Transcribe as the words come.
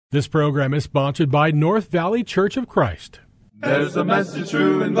This program is sponsored by North Valley Church of Christ. There's a message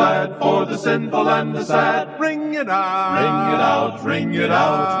true and glad for the sinful and the sad. Ring it out, ring it out, ring it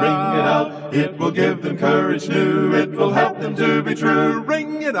out, ring it out. It will give them courage new, it will help them to be true.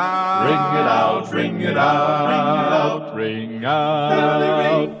 Ring it out, ring it out, ring it out, ring it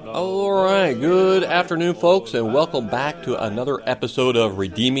out, ring out. All right, good afternoon, folks, and welcome back to another episode of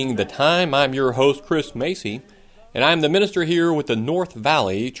Redeeming the Time. I'm your host, Chris Macy, and I'm the minister here with the North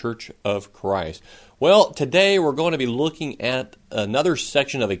Valley Church of Christ. Well, today we're going to be looking at another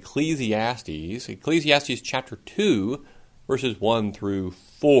section of Ecclesiastes, Ecclesiastes chapter 2, verses 1 through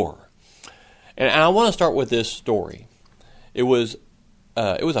 4. And I want to start with this story. It was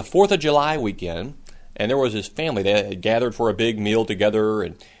a 4th of July weekend, and there was this family that had gathered for a big meal together,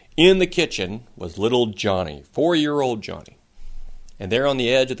 and in the kitchen was little Johnny, 4-year-old Johnny. And there on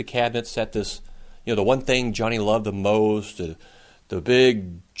the edge of the cabinet sat this, the one thing Johnny loved the most, the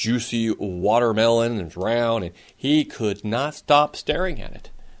big, juicy watermelon, and round, and he could not stop staring at it.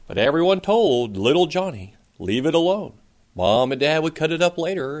 But everyone told little Johnny, leave it alone. Mom and Dad would cut it up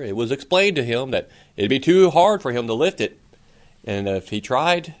later. It was explained to him that it'd be too hard for him to lift it, and if he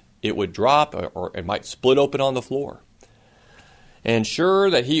tried, it would drop or it might split open on the floor. And sure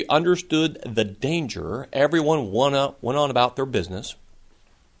that he understood the danger, everyone went on about their business.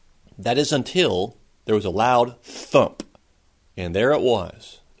 That is until there was a loud thump. And there it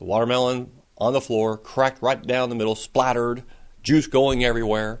was. The watermelon on the floor, cracked right down the middle, splattered, juice going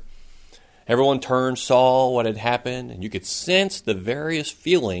everywhere. Everyone turned, saw what had happened, and you could sense the various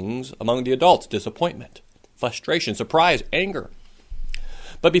feelings among the adults: disappointment, frustration, surprise, anger.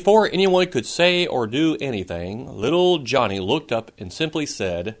 But before anyone could say or do anything, little Johnny looked up and simply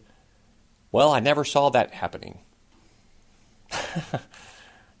said, "Well, I never saw that happening."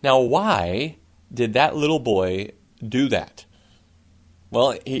 Now, why did that little boy do that?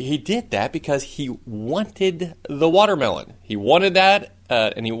 Well, he did that because he wanted the watermelon. He wanted that,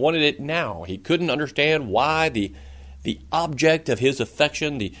 and he wanted it now. He couldn't understand why the object of his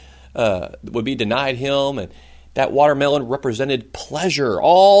affection would be denied him, and that watermelon represented pleasure,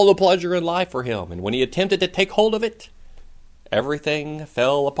 all the pleasure in life for him. And when he attempted to take hold of it, everything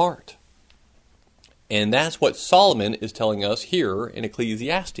fell apart. And that's what Solomon is telling us here in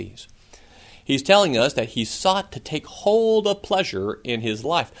Ecclesiastes. He's telling us that he sought to take hold of pleasure in his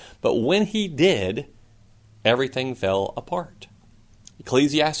life, but when he did, everything fell apart.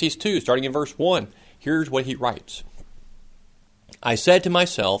 Ecclesiastes 2, starting in verse 1, here's what he writes. I said to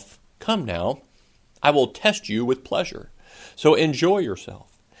myself, come now, I will test you with pleasure, so enjoy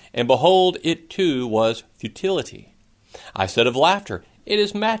yourself. And behold, it too was futility. I said of laughter, it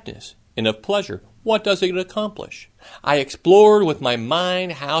is madness, and of pleasure, what does it accomplish? I explored with my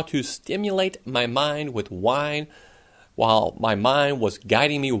mind how to stimulate my mind with wine while my mind was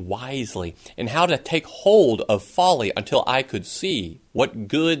guiding me wisely, and how to take hold of folly until I could see what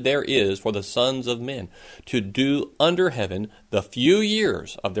good there is for the sons of men to do under heaven the few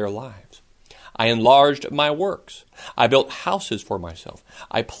years of their lives. I enlarged my works. I built houses for myself.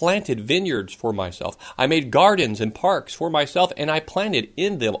 I planted vineyards for myself. I made gardens and parks for myself, and I planted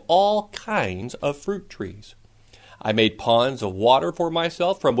in them all kinds of fruit trees. I made ponds of water for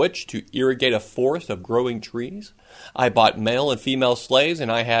myself from which to irrigate a forest of growing trees. I bought male and female slaves,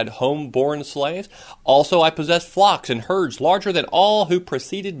 and I had home-born slaves. Also I possessed flocks and herds larger than all who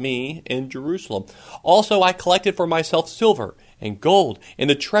preceded me in Jerusalem. Also I collected for myself silver and gold, and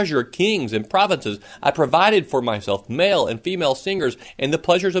the treasure of kings and provinces. I provided for myself male and female singers, and the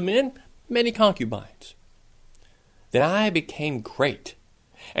pleasures of men, many concubines. Then I became great,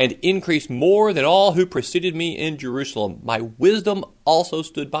 and increased more than all who preceded me in Jerusalem. My wisdom also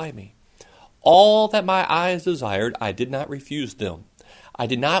stood by me. All that my eyes desired, I did not refuse them. I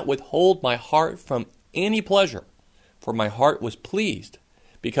did not withhold my heart from any pleasure, for my heart was pleased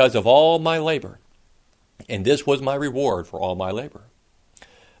because of all my labor. And this was my reward for all my labor.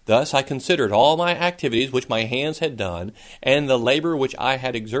 Thus I considered all my activities which my hands had done, and the labor which I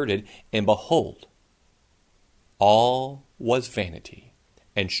had exerted, and behold, all was vanity,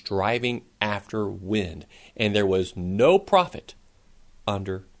 and striving after wind, and there was no profit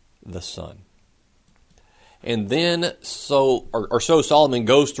under the sun. And then, so Solomon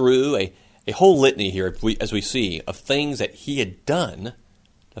goes through a whole litany here, as we see, of things that he had done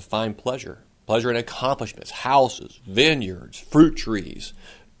to find pleasure. Pleasure in accomplishments, houses, vineyards, fruit trees.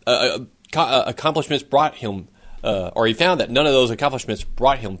 Accomplishments brought him, or he found that none of those accomplishments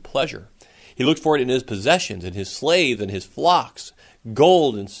brought him pleasure. He looked for it in his possessions, in his slaves, and his flocks,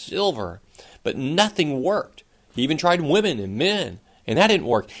 gold and silver, but nothing worked. He even tried women and men, And that didn't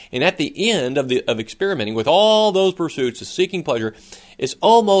work. And at the end of experimenting with all those pursuits of seeking pleasure, it's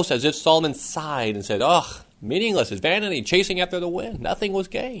almost as if Solomon sighed and said, "Ugh, meaningless is vanity, chasing after the wind. Nothing was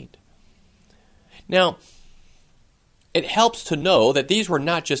gained." Now, it helps to know that these were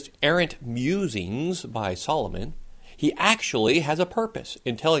not just errant musings by Solomon. He actually has a purpose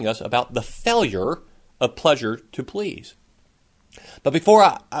in telling us about the failure of pleasure to please. But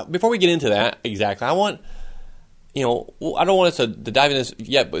before we get into that exactly, I don't want us to dive into this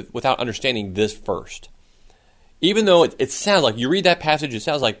yet without understanding this first. Even though it sounds like, you read that passage, it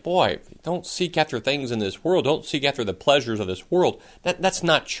sounds like, boy, don't seek after things in this world, don't seek after the pleasures of this world. That's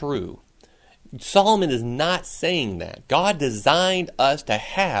not true. Solomon is not saying that. God designed us to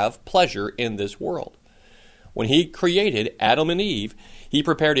have pleasure in this world. When he created Adam and Eve, he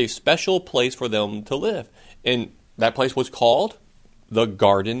prepared a special place for them to live. And that place was called the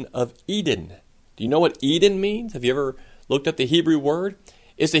Garden of Eden. Do you know what Eden means? Have you ever looked up the Hebrew word?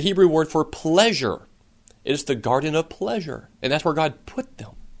 It's the Hebrew word for pleasure. It's the garden of pleasure. And that's where God put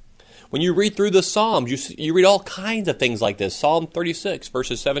them. When you read through the Psalms, you read all kinds of things like this. Psalm 36,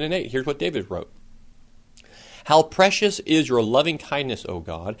 verses 7 and 8. Here's what David wrote. "How precious is your loving kindness, O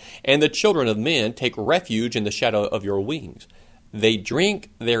God, and the children of men take refuge in the shadow of your wings. They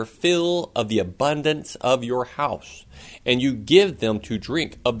drink their fill of the abundance of your house, and you give them to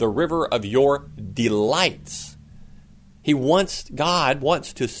drink of the river of your delights." God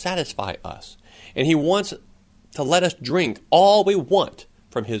wants to satisfy us, and he wants to let us drink all we want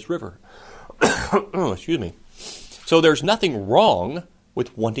from his river. Excuse me. So there's nothing wrong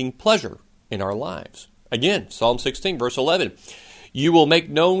with wanting pleasure in our lives. Again, Psalm 16, verse 11. "You will make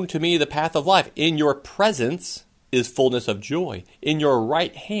known to me the path of life. In your presence is fullness of joy. In your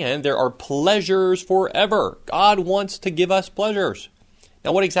right hand there are pleasures forever." God wants to give us pleasures.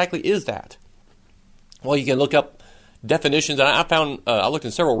 Now, what exactly is that? Well, you can look up definitions, and I looked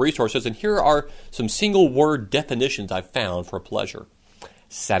in several resources, and here are some single word definitions I've found for pleasure: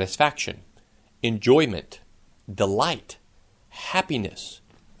 satisfaction, enjoyment, delight, happiness,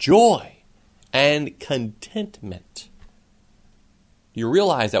 joy, and contentment. You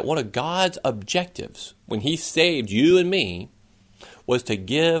realize that one of God's objectives when he saved you and me was to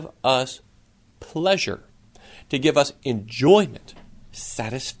give us pleasure, to give us enjoyment,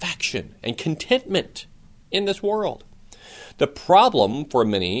 satisfaction, and contentment in this world. The problem for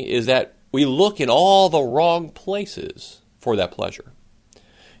many is that we look in all the wrong places for that pleasure.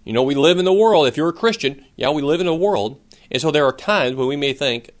 You know, we live in the world. If you're a Christian, we live in a world. And so there are times when we may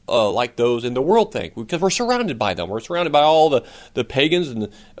think like those in the world think, because we're surrounded by them. We're surrounded by all the pagans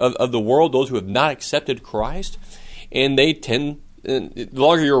of the world, those who have not accepted Christ. And the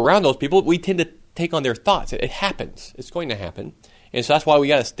longer you're around those people, we tend to take on their thoughts. It happens. It's going to happen. And so that's why we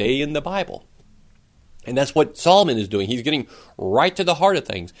got to stay in the Bible. And that's what Solomon is doing. He's getting right to the heart of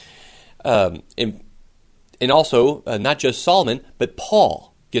things. And also, not just Solomon, but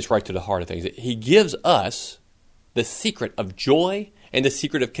Paul gets right to the heart of things. He gives us the secret of joy and the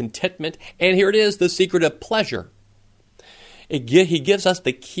secret of contentment. And here it is, the secret of pleasure. He gives us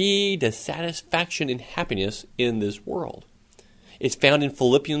the key to satisfaction and happiness in this world. It's found in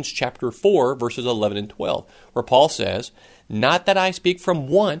Philippians chapter 4, verses 11 and 12, where Paul says, "Not that I speak from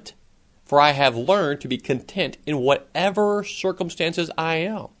want, for I have learned to be content in whatever circumstances I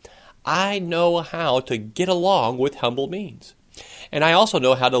am. I know how to get along with humble means. And I also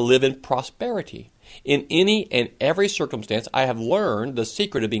know how to live in prosperity. In any and every circumstance, I have learned the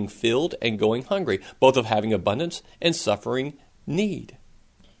secret of being filled and going hungry, both of having abundance and suffering need."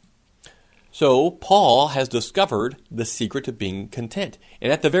 So Paul has discovered the secret of being content.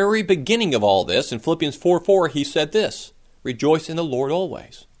 And at the very beginning of all this, in Philippians 4:4, he said this, "Rejoice in the Lord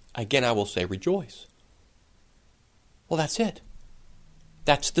always. Again, I will say rejoice." Well, that's it.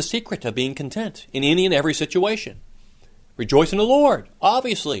 That's the secret of being content in any and every situation. Rejoice in the Lord,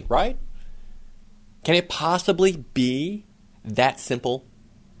 obviously, right? Can it possibly be that simple?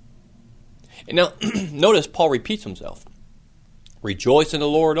 And now, notice Paul repeats himself. Rejoice in the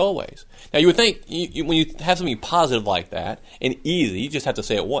Lord always. Now, you would think when you have something positive like that and easy, you just have to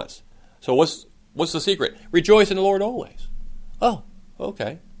say it once. So what's the secret? Rejoice in the Lord always. Oh,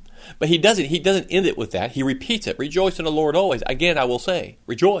 okay. But he doesn't end it with that. He repeats it. Rejoice in the Lord always. Again, I will say,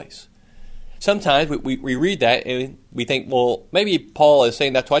 rejoice. Sometimes we read that and we think, well, maybe Paul is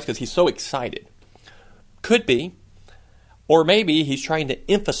saying that twice because he's so excited. Could be. Or maybe he's trying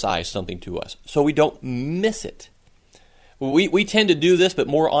to emphasize something to us so we don't miss it. We tend to do this, but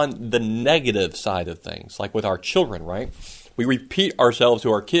more on the negative side of things, like with our children, right? We repeat ourselves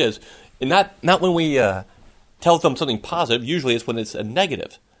to our kids, and not when we tell them something positive. Usually it's when it's a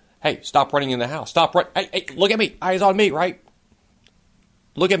negative. Hey, stop running in the house. Stop running. Hey, look at me. Eyes on me, right?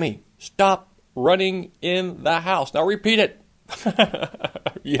 Look at me. Stop running in the house. Now repeat it.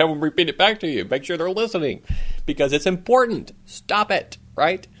 You have them repeat it back to you. Make sure they're listening because it's important. Stop it,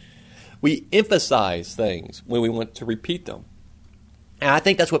 right? We emphasize things when we want to repeat them. And I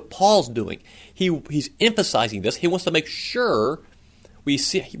think that's what Paul's doing. He's emphasizing this. He wants to make sure we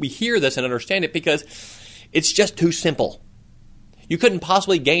hear this and understand it because it's just too simple. You couldn't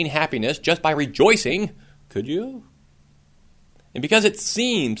possibly gain happiness just by rejoicing, could you? And because it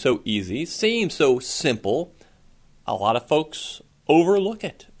seems so easy, seems so simple, a lot of folks overlook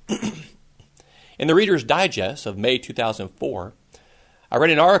it. In the Reader's Digest of May 2004, I read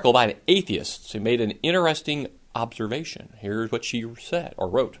an article by an atheist who made an interesting observation. Here's what she said or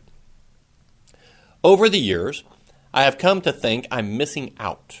wrote. Over the years, I have come to think I'm missing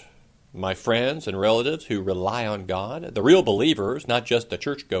out. My friends and relatives who rely on God, the real believers, not just the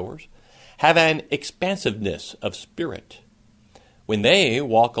churchgoers, have an expansiveness of spirit. When they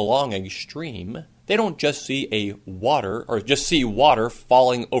walk along a stream, they don't just see water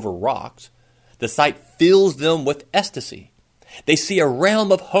falling over rocks. The sight fills them with ecstasy. They see a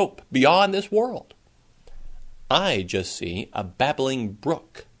realm of hope beyond this world. I just see a babbling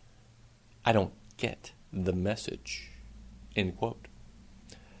brook. I don't get the message. End quote.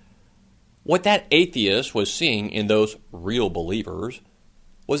 What that atheist was seeing in those real believers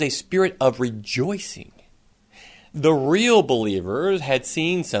was a spirit of rejoicing. The real believers had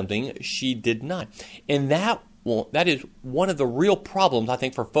seen something she did not. And that is one of the real problems, I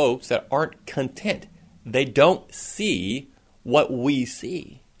think, for folks that aren't content. They don't see what we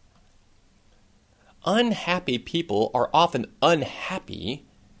see. Unhappy people are often unhappy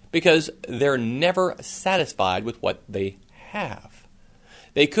because they're never satisfied with what they have.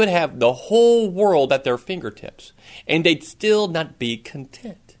 They could have the whole world at their fingertips, and they'd still not be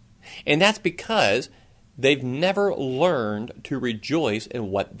content. And that's because they've never learned to rejoice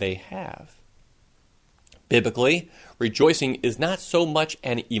in what they have. Biblically, rejoicing is not so much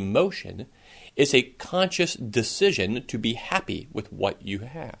an emotion, it's a conscious decision to be happy with what you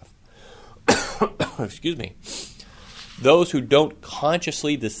have. Excuse me. Those who don't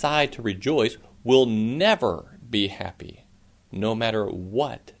consciously decide to rejoice will never be happy, no matter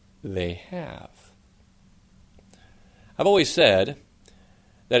what they have. I've always said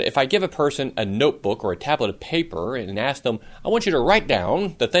that if I give a person a notebook or a tablet of paper and ask them, I want you to write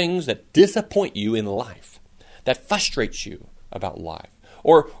down the things that disappoint you in life, that frustrates you about life,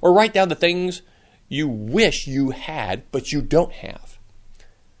 or write down the things you wish you had but you don't have.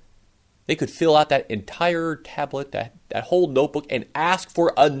 They could fill out that entire tablet, that whole notebook, and ask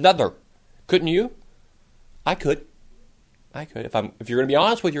for another. Couldn't you? I could. If you're going to be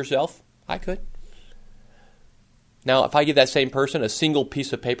honest with yourself, I could. Now, if I give that same person a single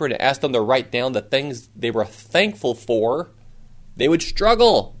piece of paper and ask them to write down the things they were thankful for, they would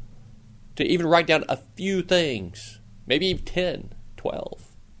struggle to even write down a few things. Maybe 10, 12,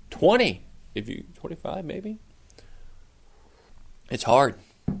 20, 25 maybe. It's hard,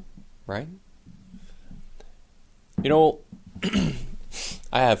 right? You know,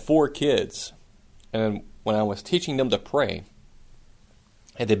 I have 4 kids, and when I was teaching them to pray,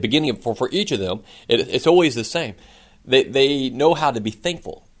 at the beginning for each of them, it's always the same. They know how to be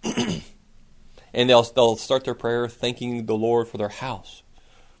thankful, and they'll start their prayer thanking the Lord for their house,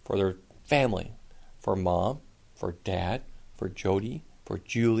 for their family, for mom, for dad, for Jody, for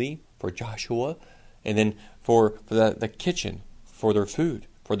Julie, for Joshua, and then for the kitchen, for their food,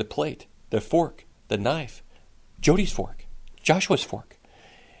 for the plate, the fork, the knife, Jody's fork, Joshua's fork.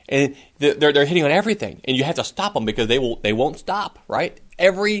 And they're hitting on everything, and you have to stop them because they won't stop, right?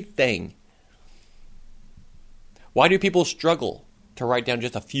 Everything. Why do people struggle to write down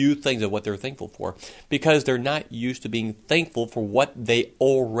just a few things of what they're thankful for? Because they're not used to being thankful for what they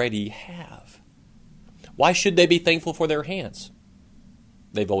already have. Why should they be thankful for their hands?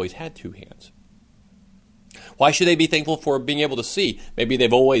 They've always had 2 hands. Why should they be thankful for being able to see? Maybe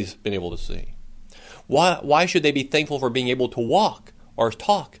they've always been able to see. Why should they be thankful for being able to walk or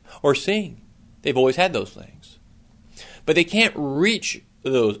talk or sing? They've always had those things. But they can't reach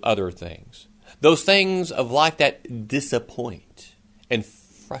those other things. Those things of life that disappoint and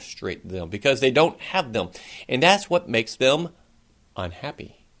frustrate them because they don't have them. And that's what makes them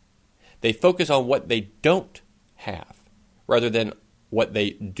unhappy. They focus on what they don't have rather than what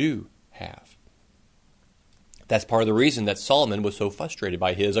they do have. That's part of the reason that Solomon was so frustrated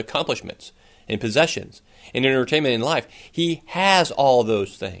by his accomplishments and possessions and entertainment in life. He has all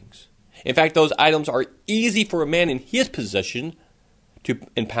those things. In fact, those items are easy for a man in his position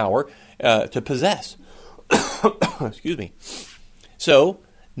in power to possess. Excuse me. So,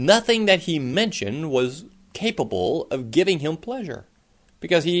 nothing that he mentioned was capable of giving him pleasure.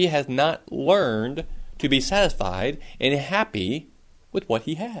 because he has not learned to be satisfied and happy with what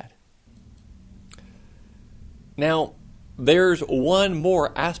he had. Now, there's one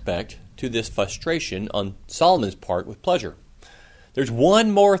more aspect to this frustration on Solomon's part with pleasure. There's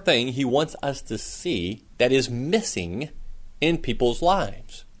one more thing he wants us to see that is missing in people's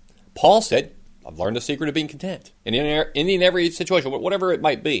lives. Paul said, I've learned the secret of being content in every situation, whatever it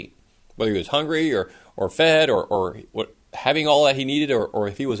might be, whether he was hungry or fed or having all that he needed or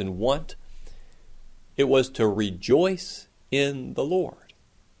if he was in want. It was to rejoice in the Lord.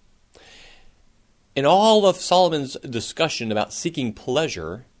 In all of Solomon's discussion about seeking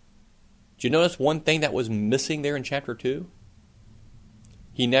pleasure, do you notice one thing that was missing there in chapter 2?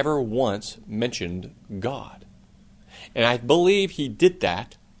 He never once mentioned God. And I believe he did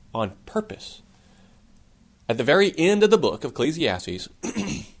that on purpose. At the very end of the book of Ecclesiastes,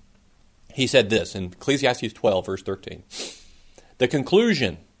 he said this in Ecclesiastes 12, verse 13. The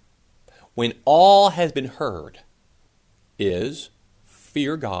conclusion, when all has been heard, is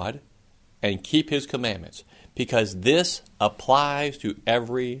fear God and keep his commandments, because this applies to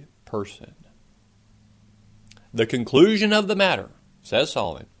every person. The conclusion of the matter, says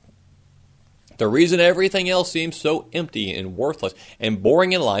Solomon, the reason everything else seems so empty and worthless and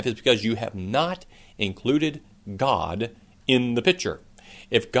boring in life is because you have not included God in the picture.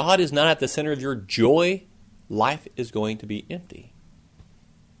 If God is not at the center of your joy, life is going to be empty.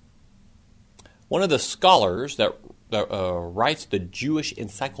 One of the scholars that writes the Jewish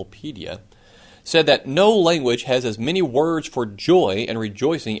Encyclopedia said that no language has as many words for joy and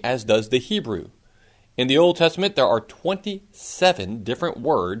rejoicing as does the Hebrew. In the Old Testament, there are 27 different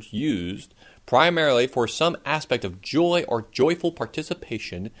words used primarily for some aspect of joy or joyful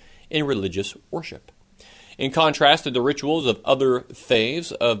participation in religious worship. In contrast to the rituals of other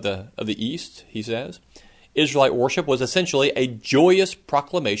faiths of the East, he says, Israelite worship was essentially a joyous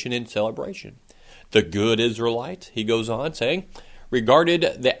proclamation and celebration. The good Israelite, he goes on saying,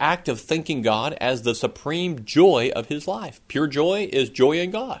 regarded the act of thanking God as the supreme joy of his life. Pure joy is joy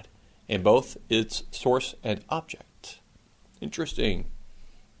in God, in both its source and object. Interesting.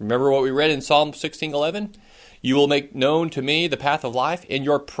 Remember what we read in Psalm 16:11? You will make known to me the path of life. In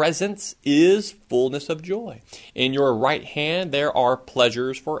your presence is fullness of joy. In your right hand there are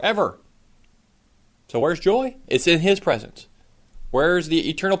pleasures forever. So where's joy? It's in his presence. Where's the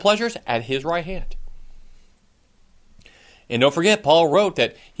eternal pleasures? At his right hand. And don't forget, Paul wrote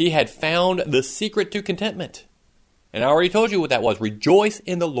that he had found the secret to contentment. And I already told you what that was. Rejoice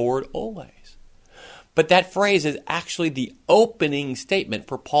in the Lord always. But that phrase is actually the opening statement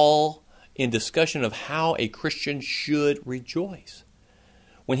for Paul in discussion of how a Christian should rejoice.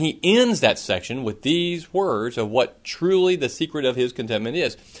 When he ends that section with these words of what truly the secret of his contentment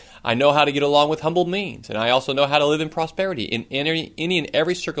is. I know how to get along with humble means, and I also know how to live in prosperity. In any and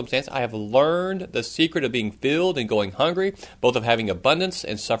every circumstance, I have learned the secret of being filled and going hungry, both of having abundance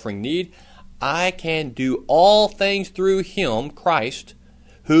and suffering need. I can do all things through him, Christ,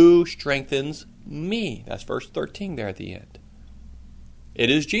 who strengthens me. That's verse 13 there at the end.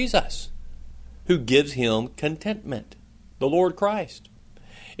 It is Jesus who gives him contentment, the Lord Christ.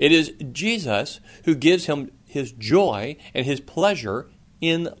 It is Jesus who gives him his joy and his pleasure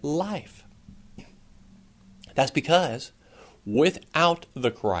in life. That's because without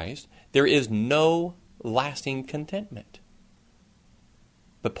the Christ, there is no lasting contentment.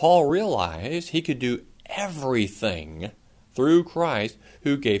 But Paul realized he could do everything through Christ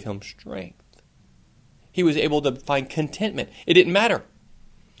who gave him strength. He was able to find contentment. It didn't matter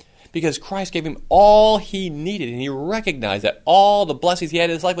because Christ gave him all he needed, and he recognized that all the blessings he had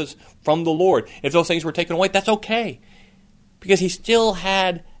in his life was from the Lord. If those things were taken away, that's okay, because he still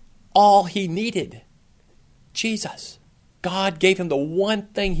had all he needed. Jesus. God gave him the one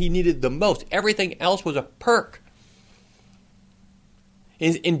thing he needed the most. Everything else was a perk.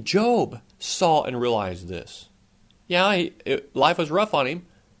 And Job saw and realized this. Yeah, life was rough on him.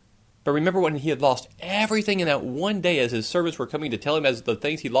 But remember when he had lost everything in that one day as his servants were coming to tell him as the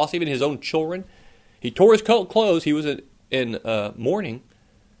things he lost, even his own children. He tore his clothes. He was in mourning.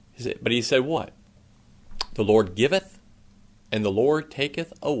 But he said what? The Lord giveth and the Lord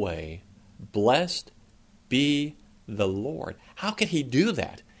taketh away. Blessed be the Lord. How could he do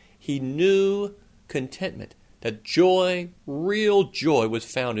that? He knew contentment. That joy, real joy, was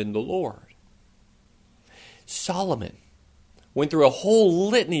found in the Lord. Solomon went through a whole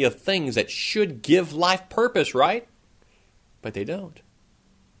litany of things that should give life purpose, right? But they don't.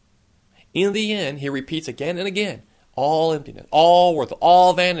 In the end, he repeats again and again, all emptiness, all worth,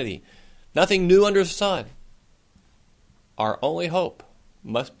 all vanity, nothing new under the sun. Our only hope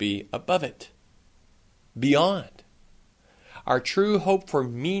must be above it, beyond. Our true hope for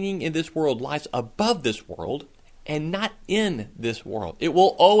meaning in this world lies above this world and not in this world. It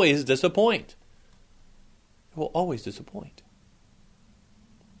will always disappoint. It will always disappoint.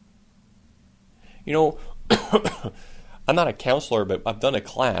 You know, I'm not a counselor, but I've done a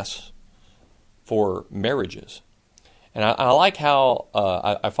class for marriages. And I like how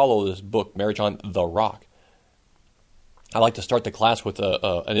I follow this book, Marriage on the Rock. I like to start the class with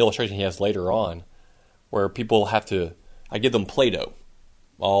an illustration he has later on where people have to, I give them Play-Doh.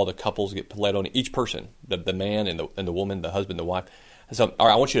 All the couples get Play-Doh, each person, the man and the woman, the husband, the wife. And so, all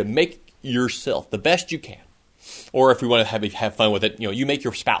right, I want you to make yourself the best you can. Or if we want to have fun with it, you make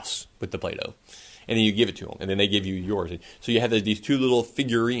your spouse with the Play-Doh. And then you give it to them, and then they give you yours. So you have these two little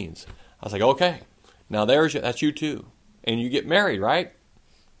figurines. I was like, okay, now that's you too. And you get married, right?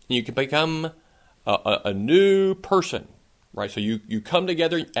 And you can become a new person, right? So you come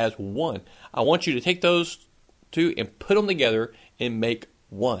together as one. I want you to take those two and put them together and make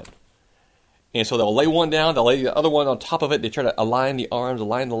one. And so they'll lay one down, they'll lay the other one on top of it. They try to align the arms,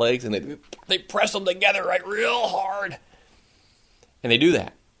 align the legs, and they press them together right real hard. And they do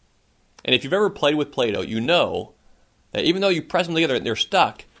that. And if you've ever played with Play-Doh, you know that even though you press them together and they're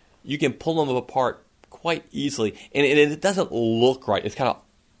stuck, you can pull them apart quite easily. And it doesn't look right. It's kind of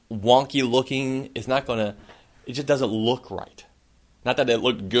wonky looking. It just doesn't look right. Not that it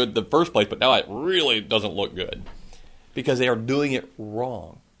looked good in the first place, but now it really doesn't look good because they are doing it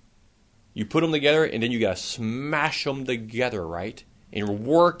wrong. You put them together and then you got to smash them together, right? And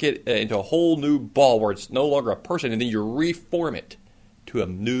work it into a whole new ball where it's no longer a person, and then you reform it to a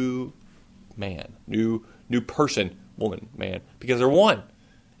new man, new person, woman, man, because they're one.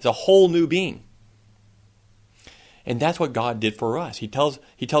 It's a whole new being. And that's what God did for us. He tells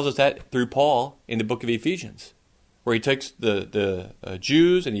us that through Paul in the book of Ephesians, where he takes the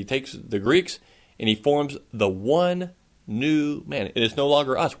Jews and he takes the Greeks and he forms the one new man. It is no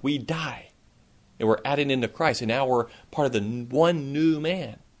longer us. We die. And we're added into Christ. And now we're part of the one new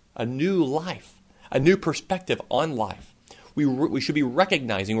man, a new life, a new perspective on life. We should be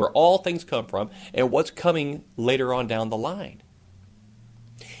recognizing where all things come from and what's coming later on down the line.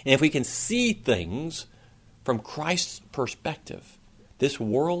 And if we can see things from Christ's perspective, this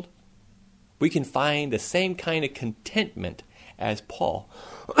world, we can find the same kind of contentment as Paul.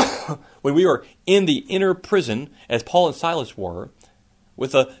 When we were in the inner prison, as Paul and Silas were,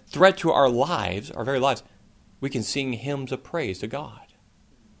 with a threat to our lives, our very lives, we can sing hymns of praise to God.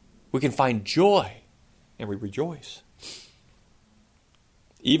 We can find joy, and we rejoice.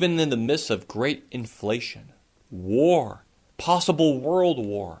 Even in the midst of great inflation, war, possible world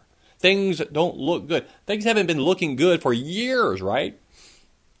war, things that don't look good. Things haven't been looking good for years, right?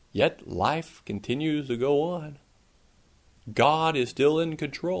 Yet life continues to go on. God is still in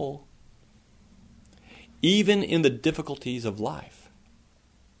control. Even in the difficulties of life,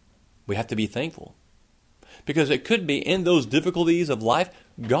 we have to be thankful. Because it could be in those difficulties of life,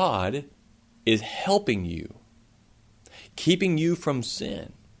 God is helping you, keeping you from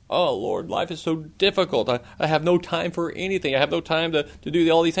sin. Oh, Lord, life is so difficult. I have no time for anything. I have no time to do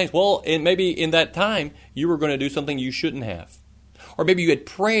all these things. Well, and maybe in that time, you were going to do something you shouldn't have. Or maybe you had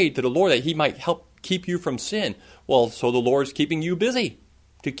prayed to the Lord that he might help keep you from sin. Well, so the Lord's keeping you busy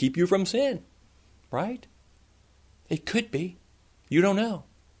to keep you from sin, right? It could be. You don't know.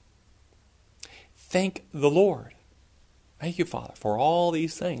 Thank the Lord. Thank you, Father, for all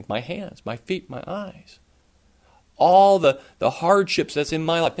these things. My hands, my feet, my eyes. All the hardships that's in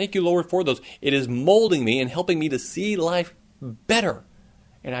my life. Thank you, Lord, for those. It is molding me and helping me to see life better.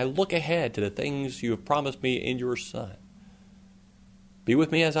 And I look ahead to the things you have promised me in your Son. Be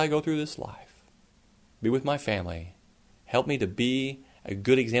with me as I go through this life. Be with my family. Help me to be a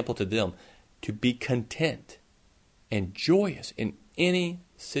good example to them, to be content and joyous in any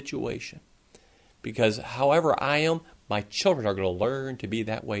situation. Because however I am, my children are going to learn to be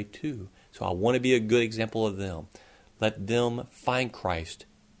that way too. So I want to be a good example of them. Let them find Christ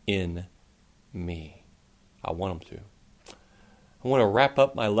in me. I want them to. I want to wrap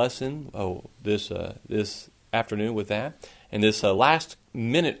up my lesson this afternoon with that. And this last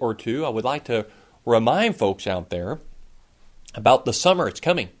minute or two, I would like to remind folks out there about the summer. It's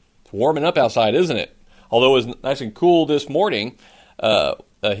coming. It's warming up outside, isn't it? Although it was nice and cool this morning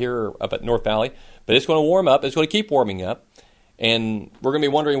here up at North Valley. But it's going to warm up. It's going to keep warming up. And we're going to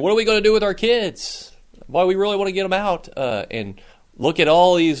be wondering, what are we going to do with our kids? Boy, we really want to get them out and look at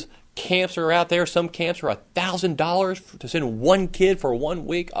all these camps that are out there. Some camps are $1,000 to send one kid for 1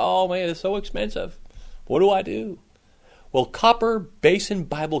 week. Oh, man, it's so expensive. What do I do? Well, Copper Basin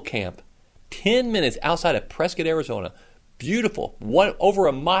Bible Camp, 10 minutes outside of Prescott, Arizona. Beautiful. Over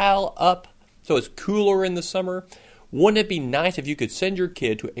a mile up, so it's cooler in the summer. Wouldn't it be nice if you could send your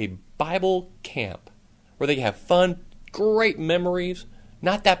kid to a Bible camp where they can have fun, great memories,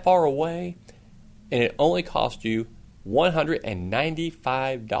 not that far away, and it only costs you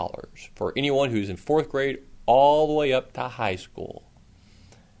 $195 for anyone who's in 4th grade all the way up to high school.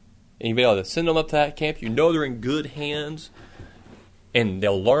 And you'll be able to send them up to that camp. You know they're in good hands, and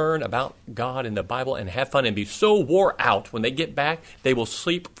they'll learn about God and the Bible and have fun and be so wore out when they get back, they will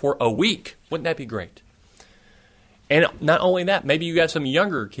sleep for a week. Wouldn't that be great? And not only that, maybe you got some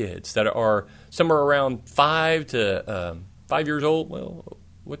younger kids that are somewhere around 5 to 5 years old. Well,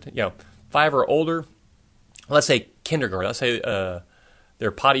 5 or older. Let's say kindergarten. Let's say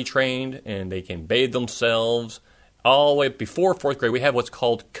they're potty trained and they can bathe themselves. All the way before 4th grade, we have what's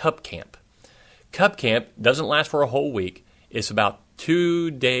called Cup Camp. Cup Camp doesn't last for a whole week. It's about 2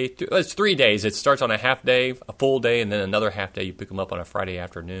 days. It's 3 days. It starts on a half day, a full day, and then another half day. You pick them up on a Friday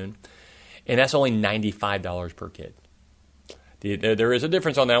afternoon. And that's only $95 per kid. There is a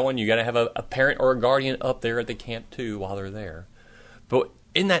difference on that one. You got to have a parent or a guardian up there at the camp too while they're there. But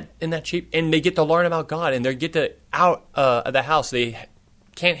in that cheap, and they get to learn about God, and they get to out of the house. They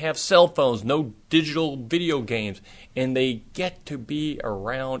can't have cell phones, no digital video games, and they get to be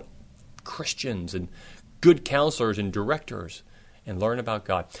around Christians and good counselors and directors and learn about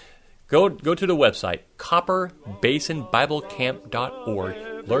God. Go to the website, copperbasinbiblecamp.org.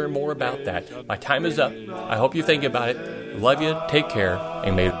 Learn more about that. My time is up. I hope you think about it. Love you. Take care.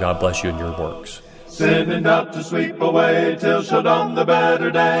 And may God bless you in your works. Sending out to sweep away till shall dawn the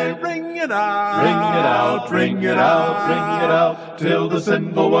better day. Ring it out, ring it out, ring it out, ring it out, till the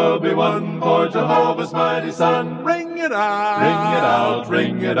sinful world be won for Jehovah's mighty Son. Ring it out, ring it out,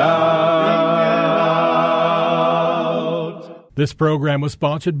 ring it out. This program was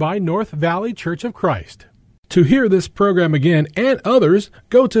sponsored by North Valley Church of Christ. To hear this program again and others,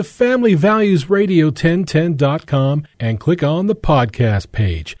 go to FamilyValuesRadio1010.com and click on the podcast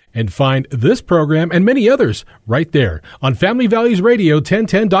page and find this program and many others right there on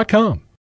FamilyValuesRadio1010.com.